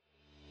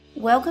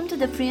Welcome to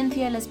the Free and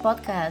Fearless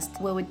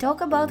podcast, where we talk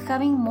about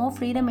having more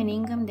freedom and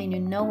income than you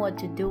know what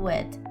to do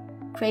with,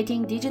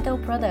 creating digital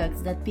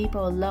products that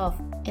people love,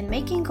 and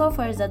making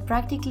offers that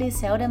practically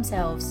sell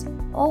themselves,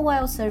 all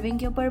while serving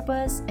your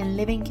purpose and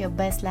living your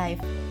best life.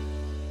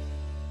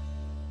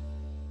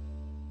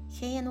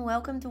 Hey, and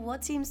welcome to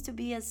what seems to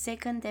be a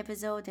second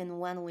episode in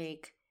 1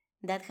 week.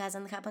 That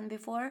hasn't happened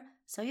before,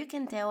 so you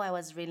can tell I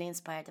was really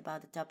inspired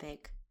about the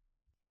topic.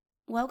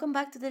 Welcome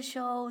back to the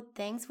show.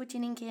 Thanks for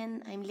tuning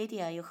in. I'm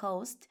Lydia, your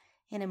host,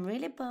 and I'm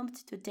really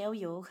pumped to tell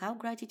you how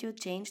gratitude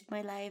changed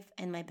my life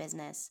and my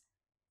business.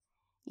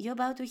 You're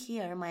about to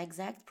hear my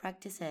exact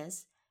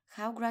practices,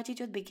 how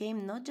gratitude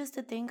became not just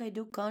a thing I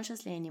do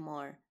consciously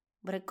anymore,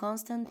 but a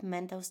constant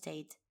mental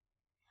state.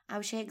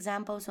 I'll share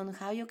examples on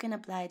how you can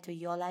apply it to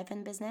your life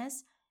and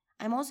business.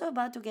 I'm also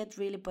about to get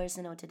really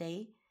personal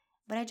today,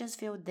 but I just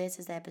feel this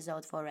is the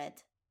episode for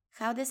it.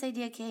 How this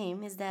idea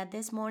came is that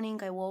this morning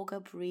I woke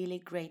up really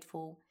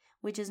grateful,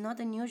 which is not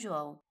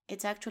unusual.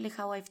 It's actually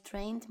how I've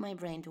trained my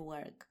brain to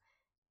work.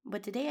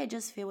 But today I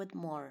just feel it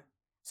more.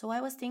 So I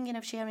was thinking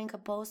of sharing a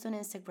post on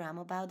Instagram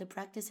about the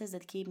practices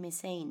that keep me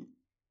sane,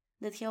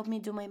 that help me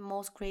do my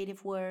most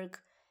creative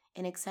work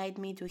and excite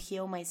me to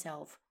heal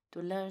myself,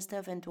 to learn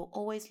stuff and to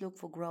always look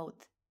for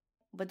growth.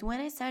 But when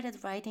I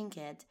started writing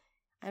it,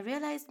 I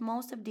realized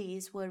most of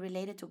these were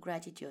related to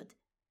gratitude.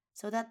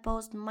 So that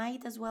post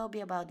might as well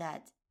be about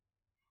that.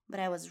 But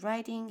I was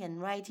writing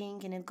and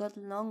it got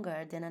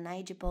longer than an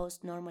IG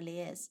post normally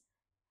is.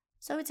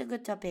 So it's a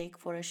good topic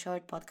for a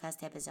short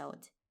podcast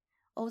episode.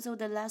 Also,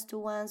 the last two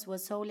ones were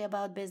solely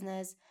about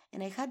business,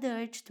 and I had the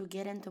urge to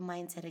get into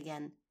mindset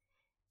again.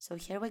 So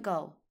here we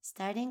go,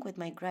 starting with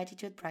my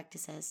gratitude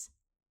practices.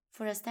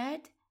 For a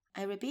start,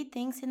 I repeat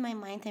things in my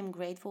mind I'm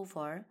grateful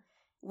for,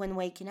 when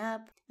waking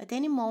up, at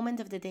any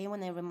moment of the day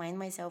when I remind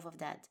myself of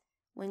that,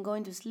 when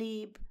going to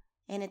sleep,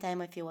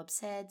 anytime I feel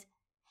upset,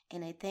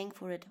 and I thank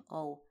for it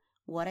all.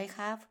 What I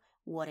have,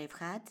 what I've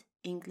had,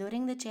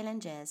 including the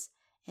challenges,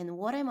 and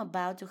what I'm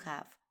about to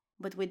have,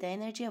 but with the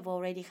energy of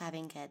already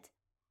having it.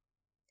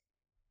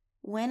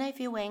 When I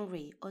feel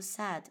angry or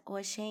sad or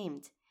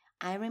ashamed,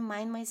 I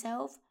remind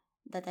myself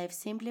that I've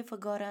simply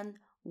forgotten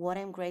what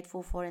I'm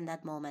grateful for in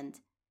that moment.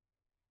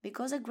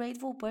 Because a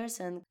grateful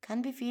person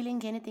can't be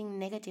feeling anything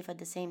negative at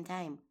the same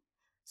time.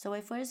 So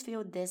I first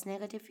feel this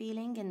negative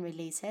feeling and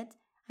release it.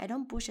 I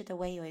don't push it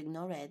away or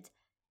ignore it,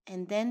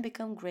 and then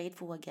become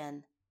grateful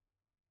again.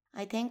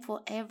 I thank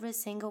for every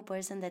single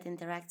person that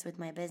interacts with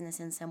my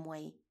business in some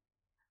way.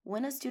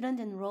 When a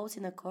student enrolls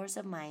in a course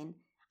of mine,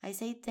 I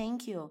say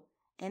thank you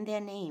and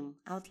their name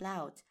out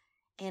loud,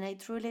 and I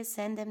truly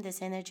send them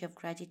this energy of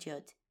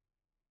gratitude.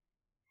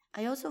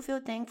 I also feel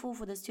thankful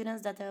for the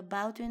students that are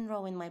about to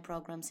enroll in my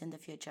programs in the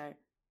future.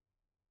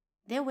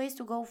 There are ways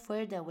to go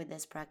further with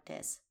this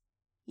practice.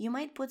 You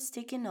might put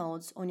sticky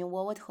notes on your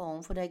wall at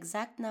home for the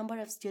exact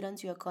number of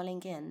students you are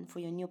calling in for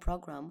your new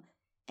program,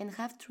 and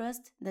have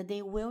trust that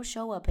they will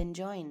show up and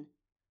join.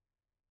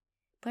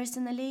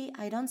 Personally,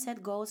 I don't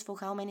set goals for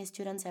how many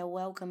students I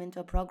welcome into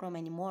a program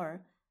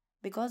anymore,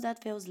 because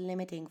that feels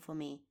limiting for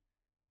me.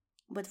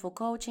 But for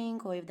coaching,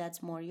 or if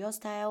that's more your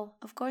style,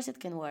 of course it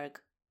can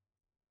work.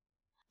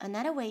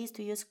 Another way is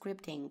to use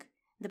scripting,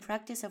 the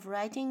practice of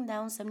writing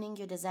down something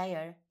you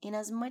desire in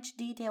as much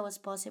detail as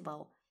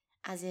possible,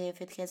 as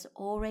if it has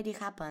already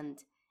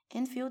happened,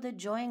 and feel the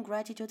joy and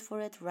gratitude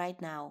for it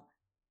right now.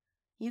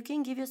 You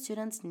can give your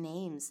students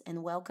names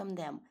and welcome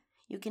them.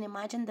 You can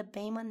imagine the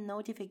payment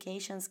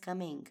notifications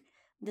coming,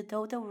 the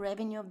total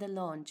revenue of the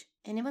launch,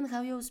 and even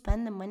how you'll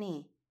spend the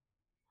money.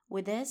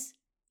 With this,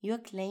 you're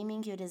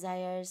claiming your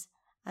desires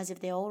as if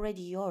they're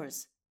already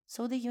yours,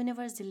 so the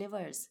universe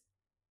delivers.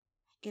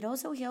 It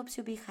also helps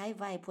you be high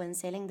vibe when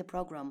selling the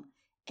program,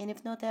 and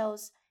if not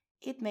else,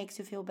 it makes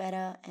you feel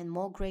better and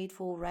more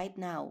grateful right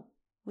now,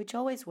 which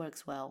always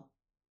works well.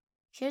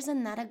 Here's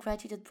another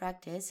gratitude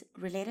practice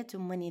related to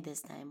money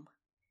this time.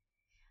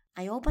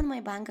 I open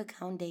my bank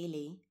account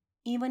daily,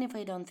 even if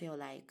I don't feel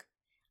like.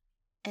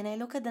 And I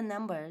look at the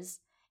numbers,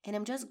 and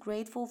I'm just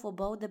grateful for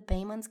both the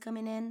payments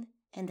coming in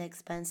and the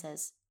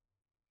expenses.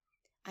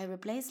 I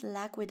replace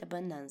lack with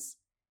abundance,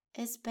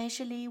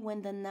 especially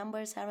when the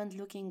numbers aren't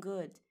looking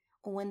good,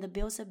 or when the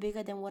bills are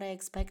bigger than what I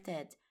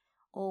expected,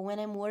 or when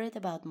I'm worried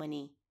about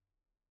money.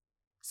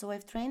 So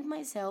I've trained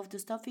myself to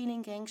stop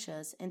feeling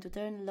anxious and to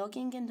turn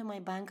logging into my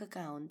bank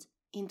account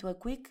into a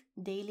quick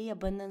daily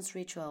abundance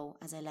ritual,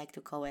 as I like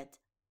to call it.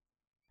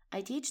 I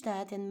teach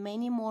that and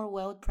many more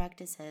wealth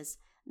practices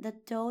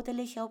that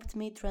totally helped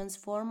me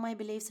transform my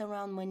beliefs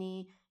around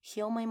money,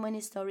 heal my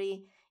money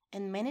story,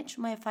 and manage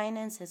my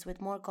finances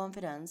with more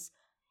confidence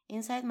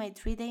inside my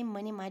 3-day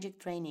Money Magic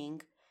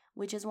training,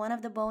 which is one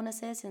of the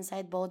bonuses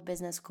inside Bold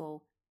Business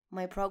School,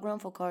 my program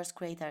for course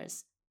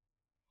creators.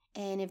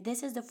 And if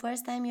this is the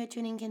first time you're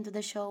tuning into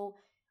the show,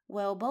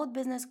 well, Bold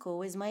Business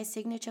School is my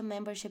signature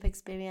membership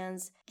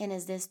experience and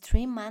is this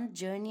 3-month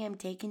journey I'm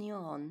taking you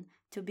on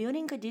to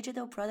building a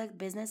digital product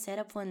business set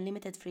up for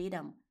unlimited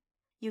freedom.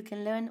 You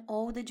can learn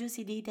all the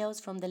juicy details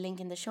from the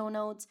link in the show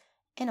notes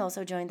and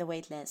also join the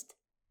waitlist.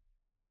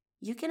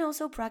 You can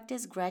also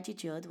practice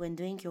gratitude when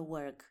doing your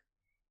work.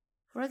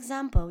 For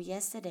example,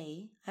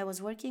 yesterday I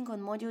was working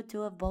on Module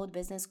 2 of Bold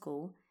Business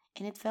School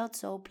and it felt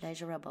so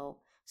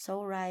pleasurable,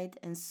 so right,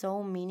 and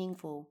so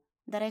meaningful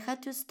that I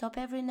had to stop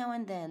every now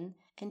and then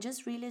and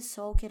just really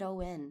soak it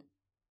all in.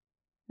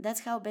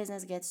 That's how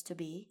business gets to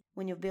be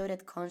when you build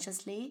it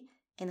consciously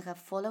and have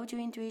followed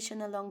your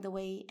intuition along the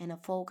way and are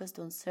focused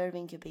on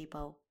serving your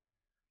people.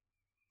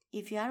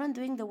 If you aren't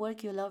doing the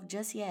work you love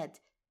just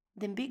yet,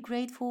 then be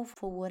grateful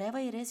for whatever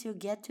it is you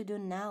get to do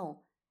now,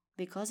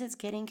 because it's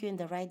getting you in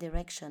the right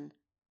direction.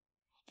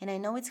 And I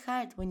know it's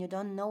hard when you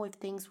don't know if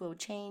things will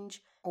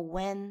change, or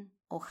when,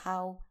 or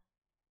how,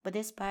 but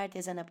this part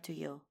isn't up to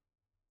you.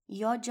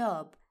 Your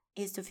job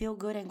is to feel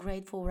good and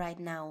grateful right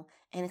now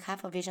and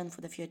have a vision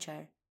for the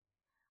future.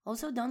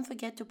 Also, don't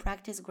forget to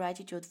practice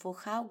gratitude for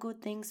how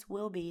good things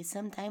will be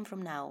some time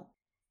from now.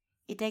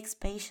 It takes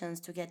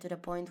patience to get to the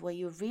point where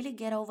you really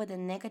get over the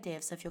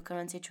negatives of your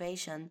current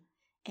situation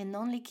and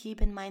only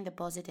keep in mind the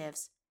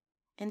positives,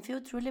 and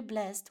feel truly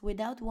blessed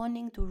without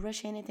wanting to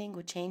rush anything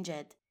or change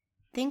it.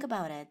 Think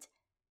about it.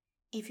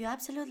 If you're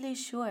absolutely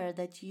sure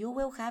that you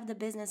will have the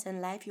business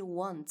and life you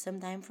want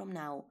sometime from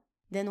now,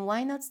 then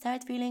why not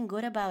start feeling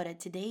good about it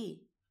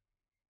today?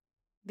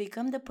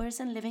 Become the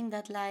person living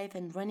that life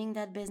and running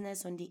that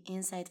business on the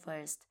inside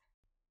first.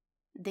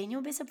 Then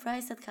you'll be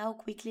surprised at how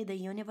quickly the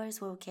universe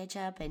will catch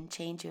up and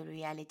change your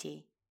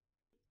reality.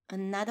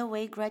 Another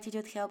way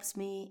gratitude helps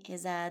me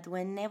is that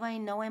whenever I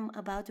know I'm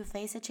about to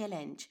face a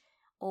challenge,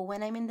 or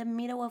when I'm in the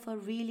middle of a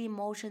really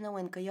emotional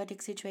and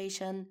chaotic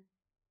situation,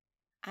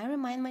 I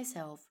remind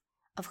myself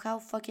of how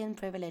fucking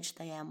privileged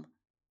I am.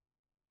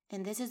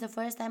 And this is the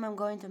first time I'm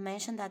going to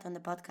mention that on the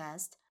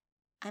podcast.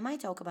 I might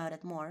talk about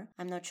it more,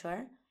 I'm not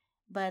sure.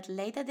 But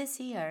later this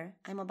year,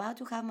 I'm about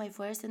to have my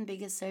first and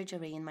biggest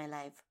surgery in my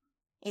life.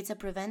 It's a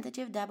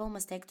preventative double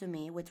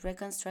mastectomy with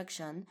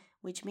reconstruction,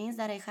 which means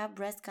that I have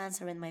breast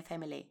cancer in my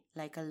family,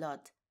 like a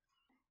lot.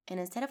 And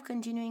instead of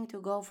continuing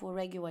to go for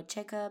regular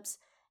checkups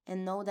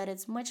and know that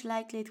it's much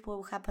likely it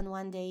will happen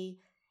one day,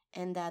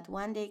 and that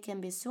one day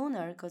can be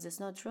sooner because it's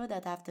not true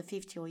that after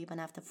 50 or even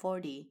after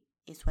 40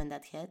 is when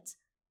that hits.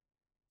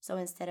 So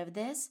instead of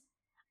this,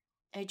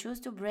 I choose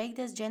to break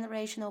this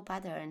generational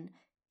pattern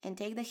and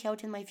take the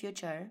health in my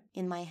future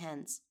in my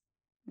hands.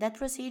 That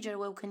procedure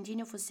will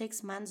continue for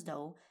 6 months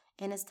though,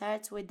 and it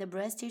starts with the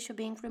breast tissue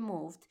being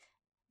removed,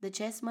 the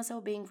chest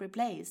muscle being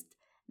replaced,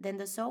 then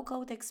the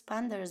so-called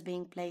expanders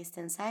being placed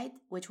inside,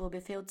 which will be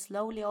filled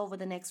slowly over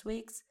the next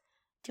weeks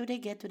till they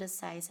get to the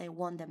size I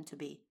want them to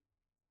be.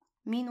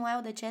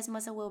 Meanwhile, the chest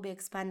muscle will be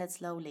expanded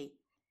slowly,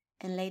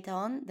 and later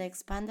on, the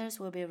expanders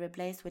will be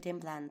replaced with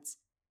implants.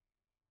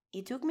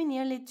 It took me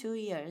nearly 2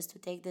 years to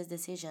take this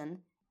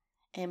decision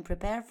and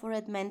prepare for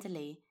it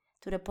mentally,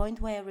 to the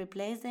point where I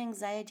replaced the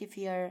anxiety,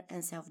 fear,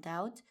 and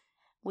self-doubt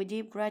with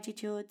deep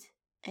gratitude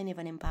and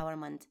even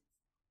empowerment.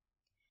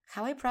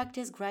 How I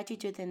practice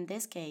gratitude in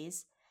this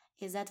case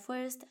is that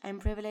first, I'm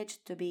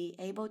privileged to be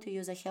able to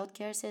use a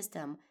healthcare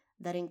system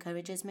that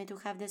encourages me to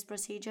have this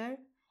procedure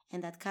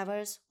and that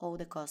covers all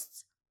the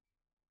costs.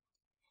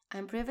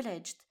 I'm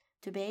privileged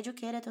to be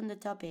educated on the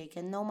topic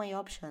and know my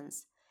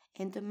options,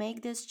 and to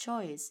make this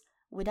choice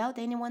without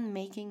anyone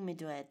making me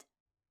do it.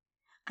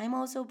 I'm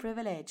also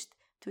privileged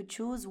to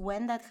choose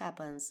when that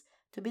happens,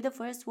 to be the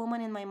first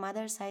woman in my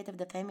mother's side of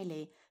the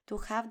family to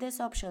have this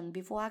option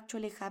before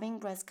actually having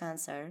breast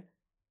cancer.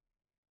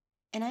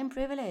 And I'm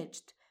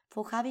privileged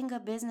for having a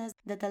business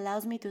that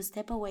allows me to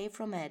step away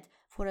from it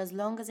for as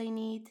long as I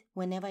need,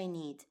 whenever I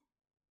need.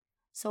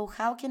 So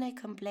how can I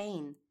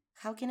complain?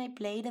 How can I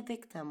play the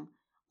victim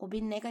or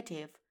be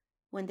negative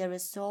when there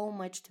is so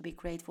much to be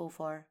grateful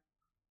for?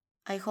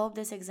 I hope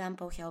this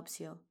example helps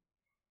you.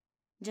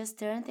 Just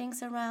turn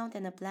things around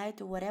and apply it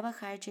to whatever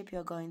hardship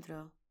you're going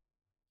through.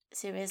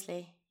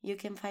 Seriously, you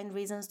can find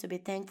reasons to be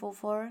thankful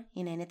for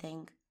in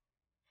anything.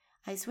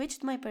 I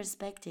switched my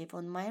perspective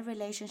on my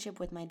relationship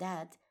with my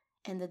dad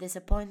and the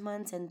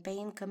disappointments and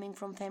pain coming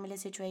from family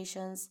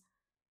situations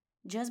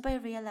just by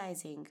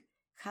realizing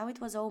how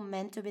it was all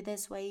meant to be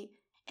this way,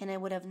 and I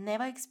would have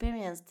never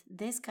experienced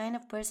this kind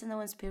of personal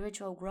and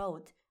spiritual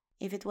growth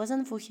if it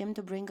wasn't for him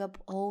to bring up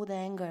all the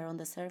anger on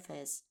the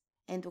surface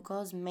and to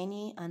cause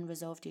many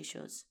unresolved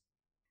issues.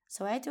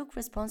 So I took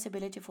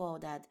responsibility for all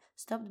that,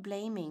 stopped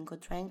blaming or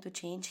trying to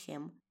change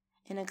him,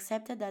 and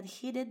accepted that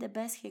he did the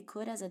best he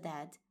could as a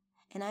dad,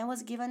 and I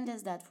was given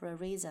this dad for a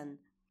reason.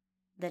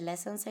 The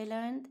lessons I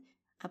learned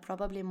are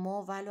probably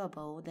more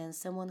valuable than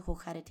someone who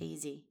had it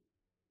easy.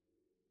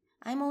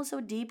 I'm also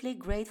deeply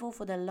grateful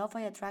for the love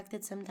I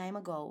attracted some time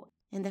ago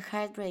and the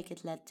heartbreak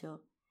it led to,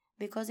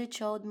 because it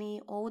showed me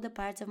all the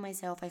parts of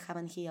myself I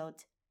haven't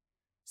healed.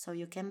 So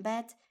you can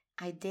bet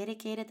I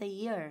dedicated a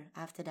year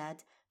after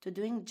that to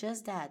doing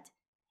just that,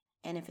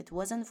 and if it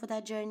wasn't for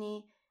that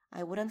journey,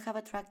 I wouldn't have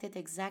attracted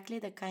exactly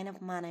the kind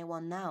of man I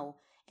want now,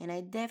 and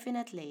I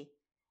definitely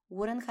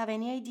wouldn't have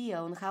any idea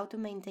on how to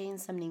maintain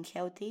something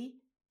healthy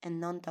and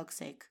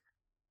non-toxic.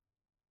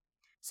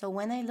 So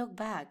when I look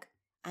back,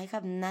 I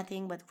have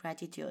nothing but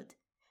gratitude.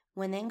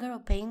 When anger or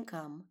pain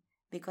come,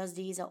 because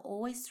these are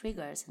always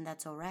triggers and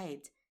that's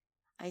alright.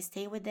 I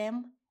stay with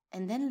them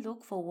and then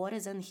look for what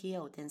is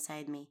unhealed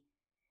inside me.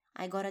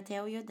 I gotta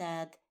tell you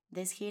that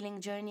this healing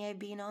journey I've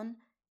been on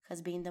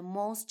has been the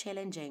most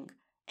challenging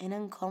and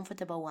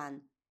uncomfortable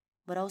one,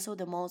 but also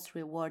the most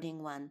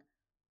rewarding one.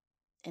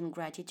 And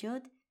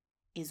gratitude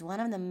is one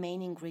of the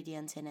main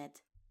ingredients in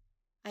it.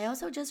 I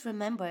also just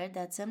remembered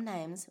that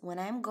sometimes when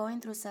I'm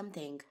going through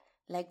something,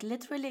 like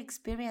literally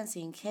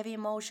experiencing heavy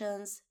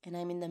emotions, and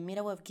I'm in the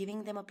middle of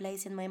giving them a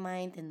place in my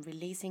mind and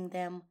releasing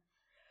them,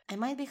 I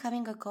might be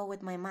having a call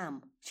with my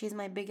mom. She's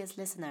my biggest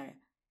listener.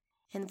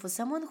 And for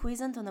someone who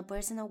isn't on a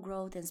personal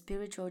growth and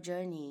spiritual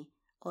journey,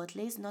 or at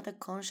least not a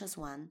conscious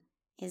one,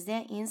 is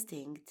their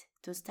instinct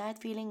to start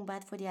feeling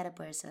bad for the other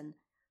person,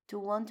 to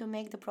want to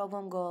make the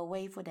problem go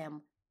away for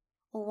them,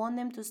 or want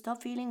them to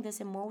stop feeling this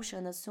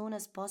emotion as soon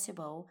as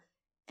possible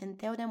and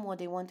tell them what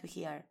they want to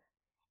hear.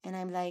 And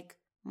I'm like,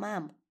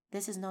 Mom,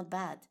 this is not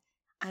bad.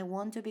 I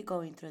want to be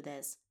going through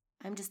this.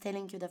 I'm just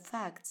telling you the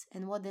facts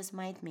and what this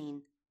might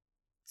mean.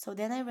 So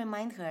then I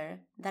remind her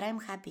that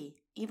I'm happy,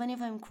 even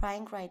if I'm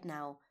crying right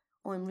now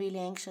or I'm really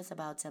anxious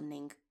about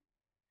something.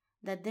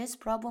 That this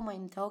problem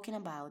I'm talking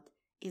about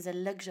is a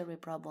luxury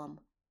problem.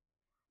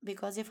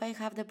 Because if I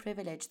have the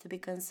privilege to be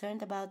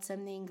concerned about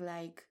something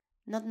like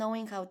not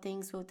knowing how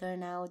things will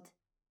turn out,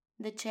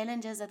 the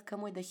challenges that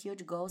come with the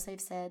huge goals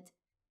I've set,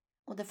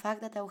 or the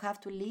fact that I'll have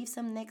to leave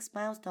some next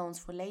milestones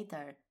for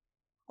later,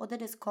 or the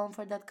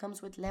discomfort that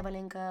comes with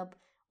leveling up,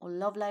 or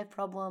love life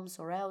problems,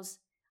 or else,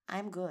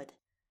 I'm good.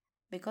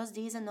 Because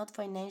these are not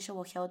financial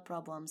or health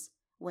problems.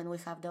 When we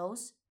have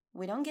those,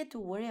 we don't get to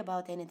worry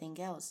about anything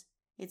else.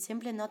 It's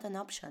simply not an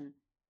option.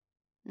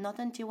 Not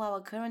until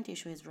our current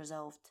issue is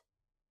resolved.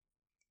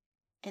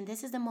 And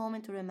this is the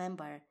moment to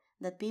remember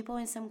that people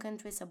in some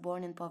countries are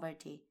born in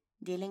poverty,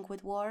 dealing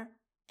with war,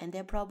 and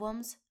their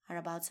problems are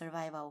about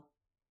survival.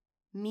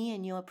 Me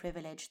and you are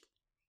privileged.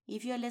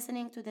 If you are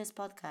listening to this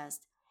podcast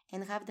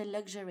and have the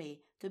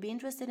luxury to be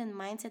interested in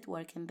mindset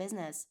work and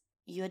business,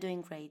 you are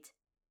doing great.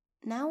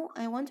 Now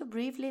I want to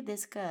briefly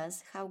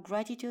discuss how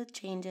gratitude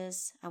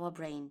changes our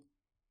brain.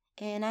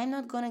 And I'm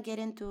not gonna get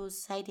into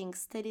citing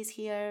studies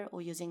here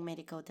or using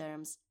medical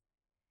terms.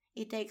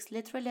 It takes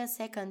literally a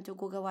second to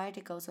Google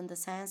articles on the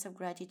science of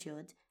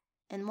gratitude,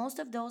 and most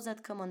of those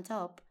that come on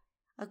top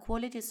are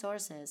quality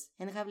sources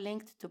and have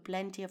linked to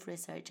plenty of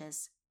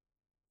researches.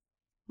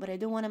 But I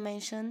do want to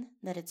mention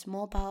that it's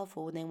more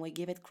powerful than we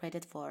give it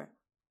credit for.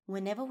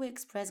 Whenever we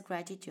express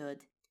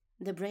gratitude,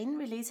 the brain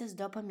releases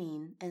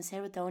dopamine and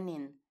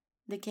serotonin,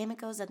 the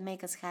chemicals that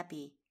make us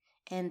happy,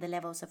 and the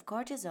levels of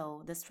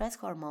cortisol, the stress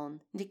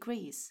hormone,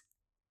 decrease.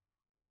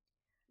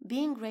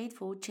 Being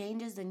grateful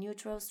changes the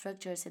neutral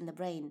structures in the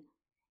brain,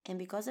 and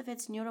because of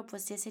its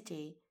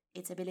neuroplasticity,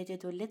 its ability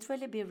to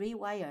literally be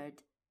rewired,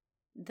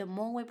 the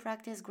more we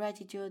practice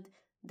gratitude,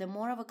 the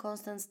more of a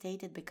constant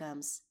state it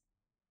becomes.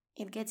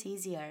 It gets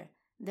easier.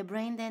 The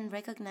brain then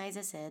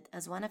recognizes it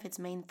as one of its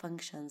main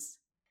functions.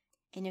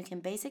 And you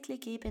can basically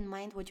keep in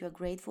mind what you are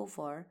grateful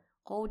for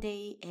all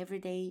day, every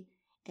day,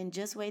 and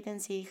just wait and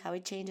see how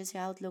it changes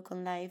your outlook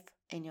on life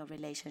and your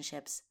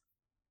relationships.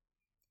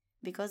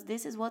 Because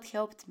this is what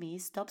helped me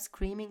stop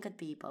screaming at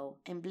people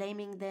and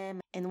blaming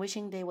them and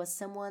wishing they were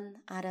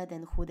someone other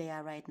than who they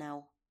are right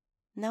now.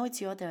 Now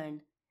it's your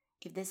turn.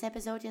 If this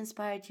episode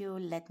inspired you,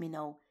 let me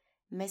know.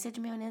 Message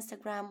me on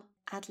Instagram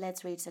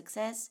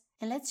 @Let'sReachSuccess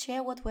and let's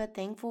share what we're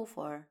thankful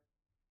for.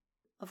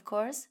 Of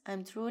course,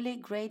 I'm truly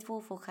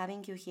grateful for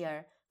having you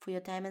here, for your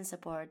time and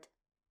support.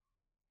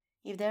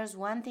 If there's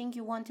one thing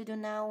you want to do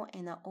now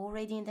and are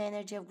already in the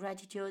energy of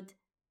gratitude,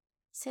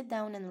 sit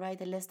down and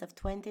write a list of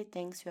 20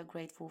 things you are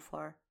grateful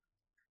for.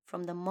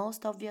 From the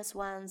most obvious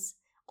ones,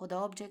 or the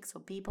objects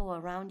or people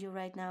around you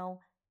right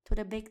now, to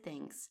the big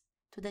things,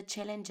 to the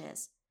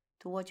challenges,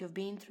 to what you've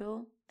been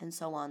through, and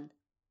so on.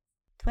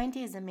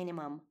 20 is the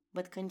minimum,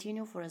 but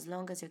continue for as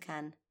long as you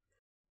can.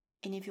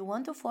 And if you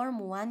want to form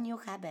one new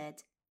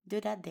habit, do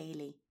that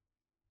daily.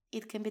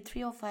 It can be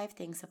 3 or 5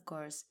 things, of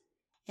course.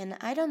 And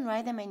I don't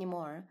write them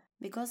anymore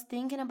because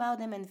thinking about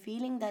them and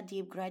feeling that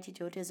deep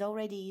gratitude is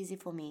already easy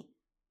for me.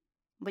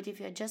 But if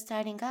you're just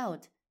starting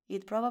out,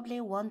 it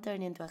probably won't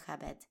turn into a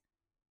habit.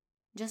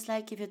 Just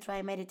like if you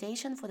try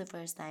meditation for the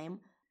first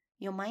time,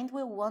 your mind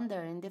will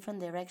wander in different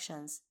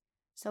directions,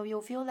 so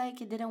you'll feel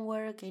like it didn't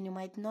work and you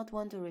might not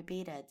want to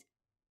repeat it.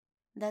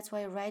 That's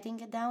why writing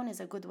it down is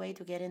a good way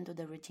to get into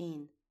the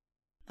routine.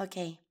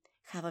 Okay,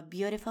 have a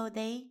beautiful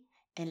day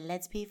and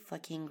let's be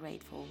fucking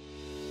grateful.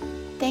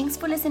 Thanks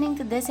for listening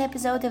to this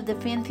episode of the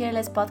Free and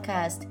Fearless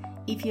podcast.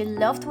 If you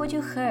loved what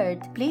you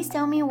heard, please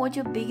tell me what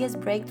your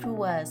biggest breakthrough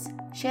was.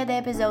 Share the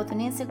episode on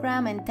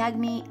Instagram and tag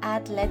me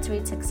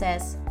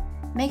 @Let'sReachSuccess.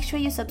 Make sure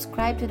you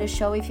subscribe to the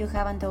show if you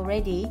haven't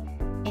already.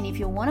 And if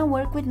you want to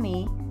work with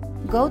me,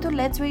 go to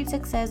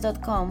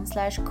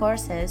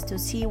letsreachsuccess.com/courses to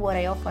see what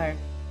I offer.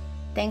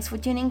 Thanks for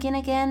tuning in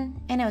again,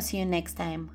 and I'll see you next time.